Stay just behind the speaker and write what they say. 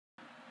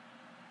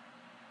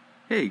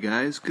Hey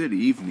guys, good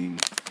evening.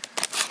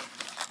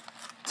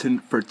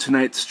 For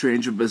tonight's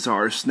Strange and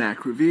Bizarre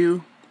snack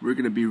review, we're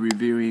going to be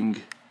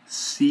reviewing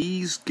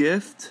Sea's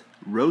Gift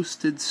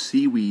Roasted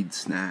Seaweed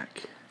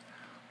Snack.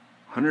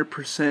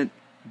 100%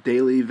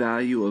 daily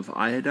value of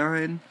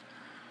iodine,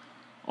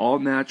 all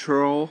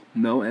natural,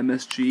 no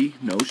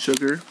MSG, no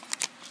sugar.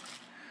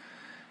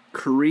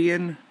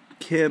 Korean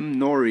Kim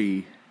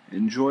Nori,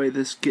 enjoy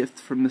this gift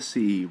from the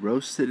sea,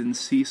 roasted and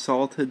sea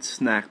salted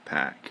snack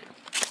pack.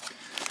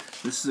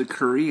 This is a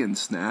Korean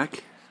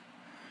snack,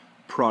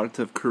 product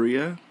of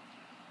Korea.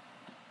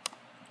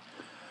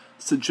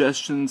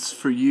 Suggestions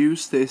for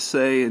use, they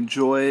say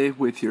enjoy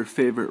with your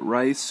favorite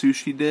rice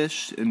sushi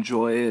dish,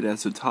 enjoy it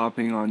as a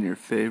topping on your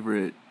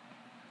favorite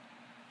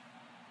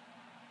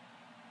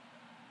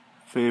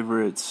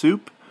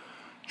soup,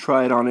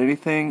 try it on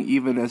anything,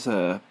 even as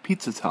a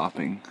pizza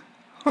topping.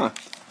 Huh.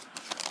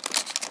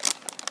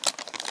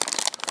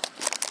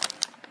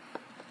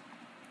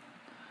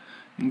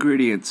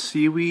 Ingredients: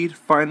 seaweed,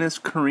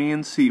 finest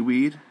Korean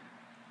seaweed,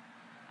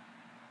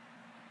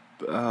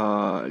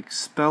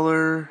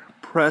 expeller,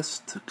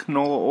 pressed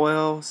canola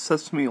oil,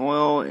 sesame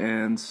oil,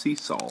 and sea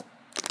salt.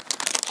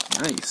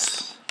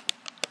 Nice.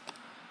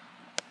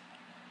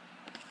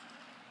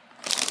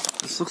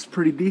 This looks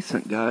pretty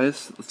decent,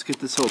 guys. Let's get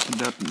this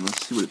opened up and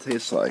let's see what it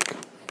tastes like.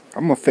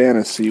 I'm a fan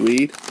of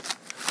seaweed.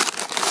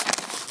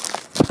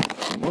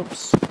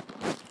 Whoops.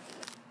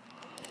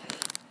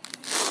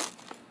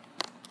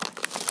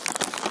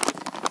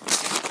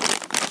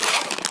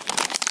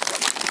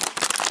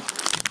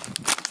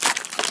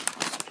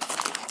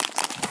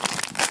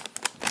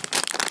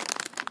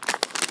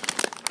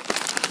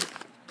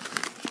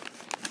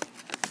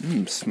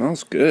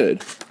 Smells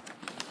good.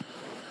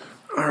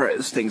 Alright,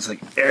 this thing's like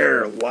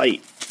air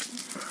light.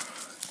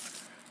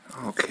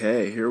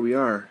 Okay, here we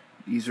are.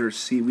 These are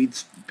seaweed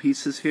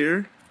pieces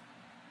here.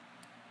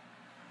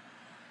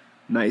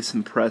 Nice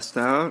and pressed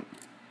out.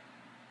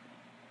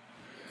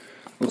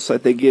 Looks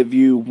like they give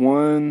you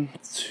 1,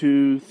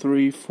 2,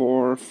 3,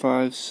 4,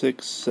 5,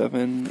 6,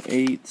 7,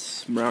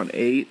 8, around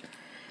 8.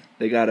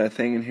 They got a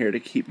thing in here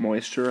to keep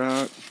moisture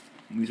out.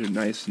 These are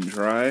nice and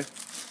dry.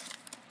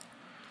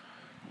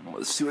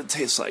 Let's see what it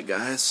tastes like,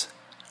 guys.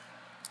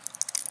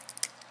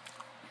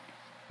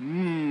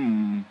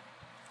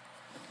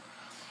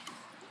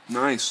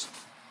 Nice.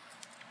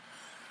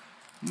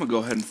 I'm gonna go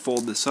ahead and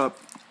fold this up.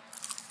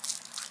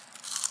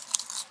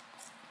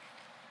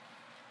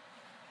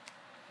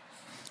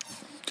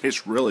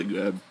 Tastes really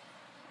good.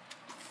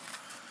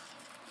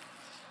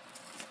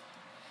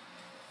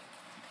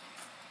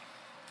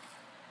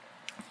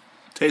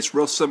 Tastes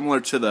real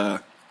similar to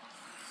the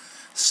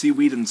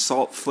seaweed and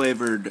salt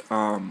flavored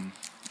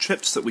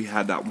chips that we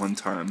had that one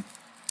time.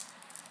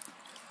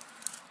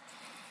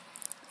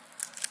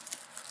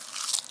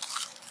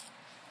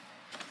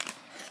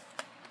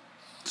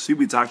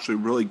 Seaweed's actually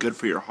really good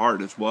for your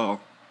heart as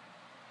well.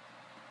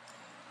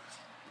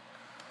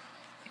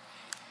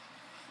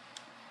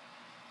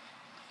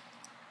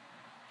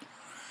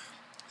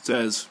 It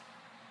says,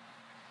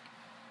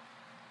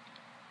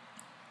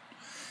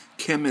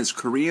 Kim is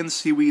Korean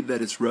seaweed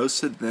that is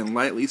roasted then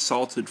lightly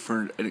salted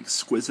for an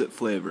exquisite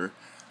flavor.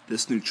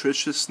 This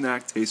nutritious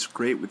snack tastes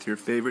great with your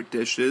favorite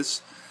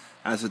dishes,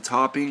 as a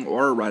topping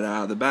or right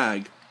out of the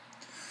bag.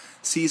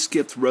 Sea's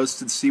Gift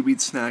roasted seaweed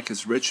snack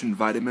is rich in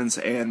vitamins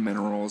and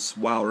minerals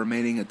while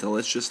remaining a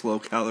delicious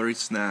low-calorie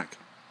snack.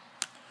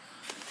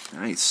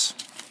 Nice.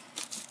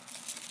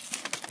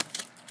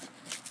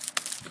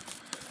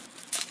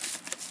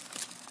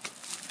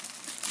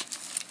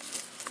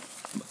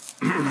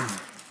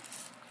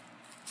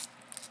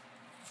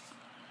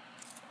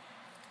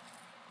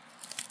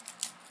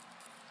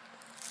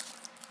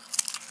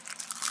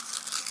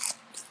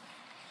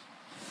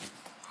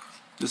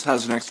 This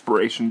has an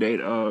expiration date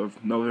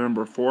of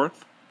November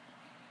 4th,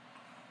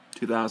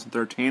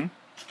 2013.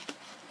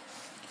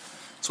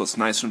 So it's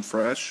nice and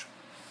fresh.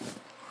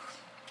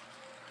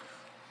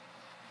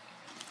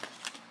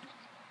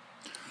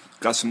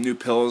 Got some new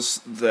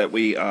pills that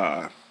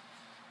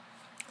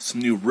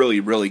some new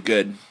really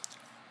good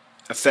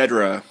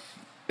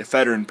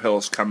ephedrine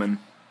pills coming.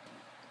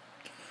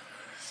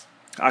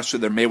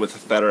 Actually, they're made with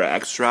ephedra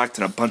extract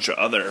and a bunch of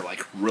other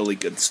like really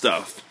good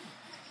stuff.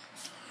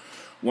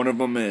 One of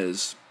them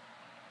is,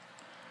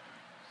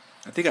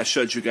 I think I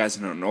showed you guys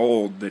in an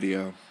old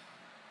video,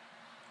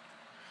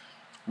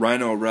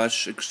 Rhino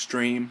Rush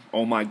Extreme,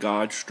 oh my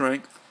god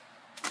strength.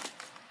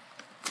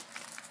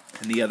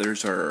 And the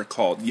others are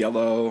called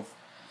Yellow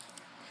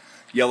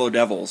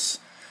Devils.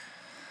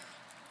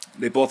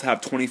 They both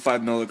have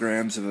 25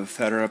 milligrams of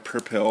ephedra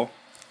per pill,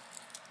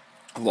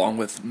 along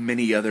with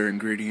many other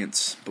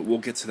ingredients, but we'll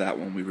get to that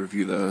when we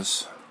review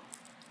those.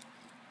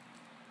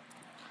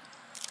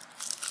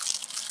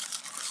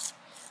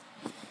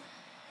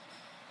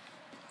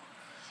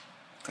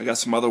 I got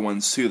some other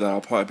ones too that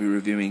I'll probably be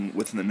reviewing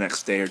within the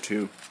next day or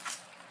two,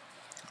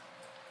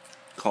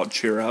 called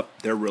Cheer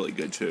Up. They're really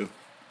good too.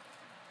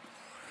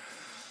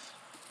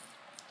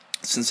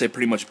 Since they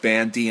pretty much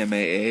banned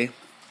DMAA,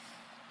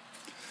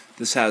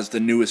 This has the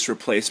newest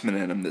replacement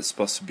in them that's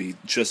supposed to be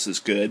just as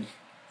good.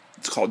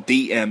 It's called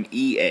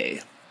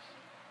DMEA,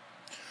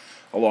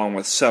 along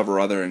with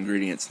several other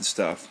ingredients and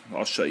stuff.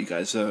 I'll show you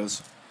guys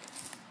those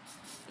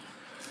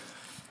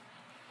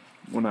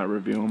when I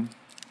review them.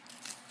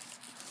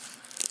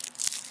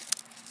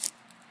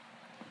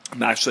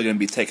 I'm actually going to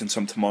be taking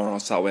some tomorrow,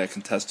 so that way I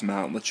can test them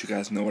out and let you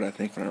guys know what I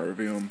think when I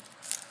review them.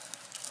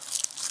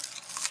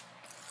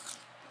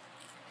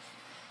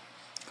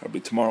 That'll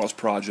be tomorrow's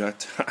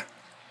project.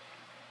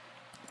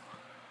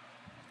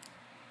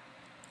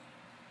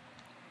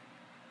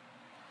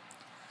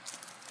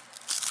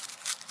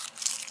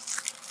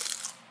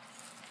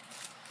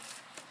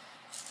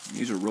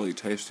 These are really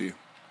tasty.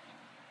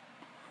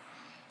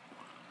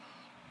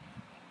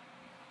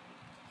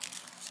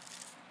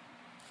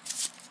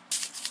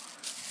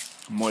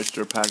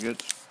 Moisture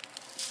packets.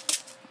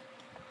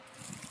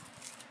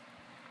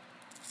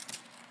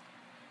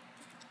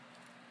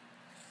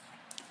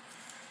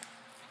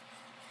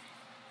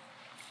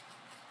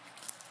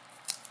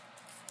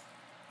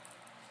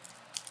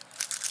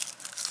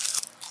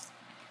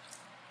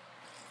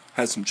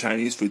 Had some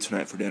Chinese food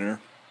tonight for dinner.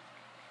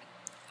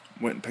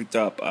 Went and picked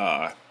up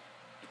a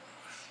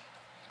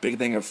big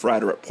thing of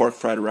pork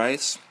fried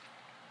rice,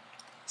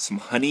 some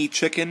honey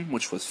chicken,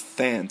 which was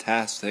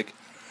fantastic.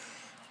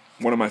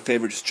 One of my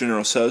favorites is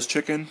General Tso's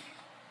chicken.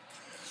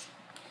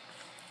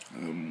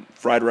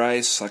 Fried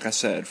rice, like I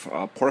said,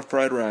 pork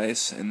fried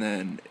rice, and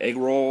then egg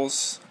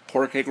rolls,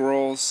 pork egg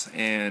rolls,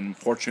 and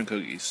fortune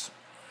cookies.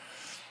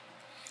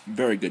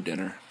 Very good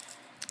dinner.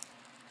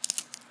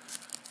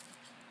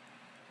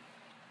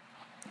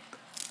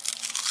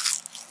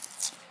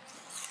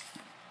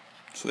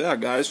 So yeah,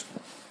 guys,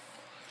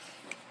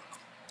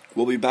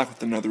 we'll be back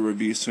with another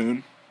review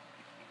soon.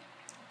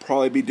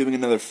 Probably be doing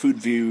another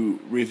food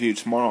review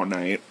tomorrow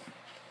night.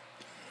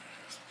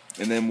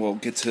 And then we'll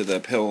get to the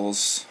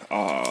pills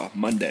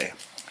Monday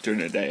during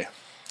the day.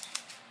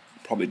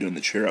 Probably doing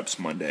the cheer-ups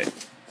Monday.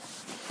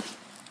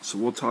 So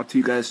we'll talk to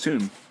you guys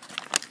soon. You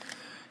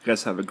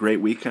guys have a great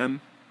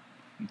weekend.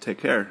 And take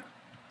care.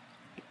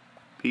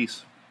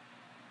 Peace.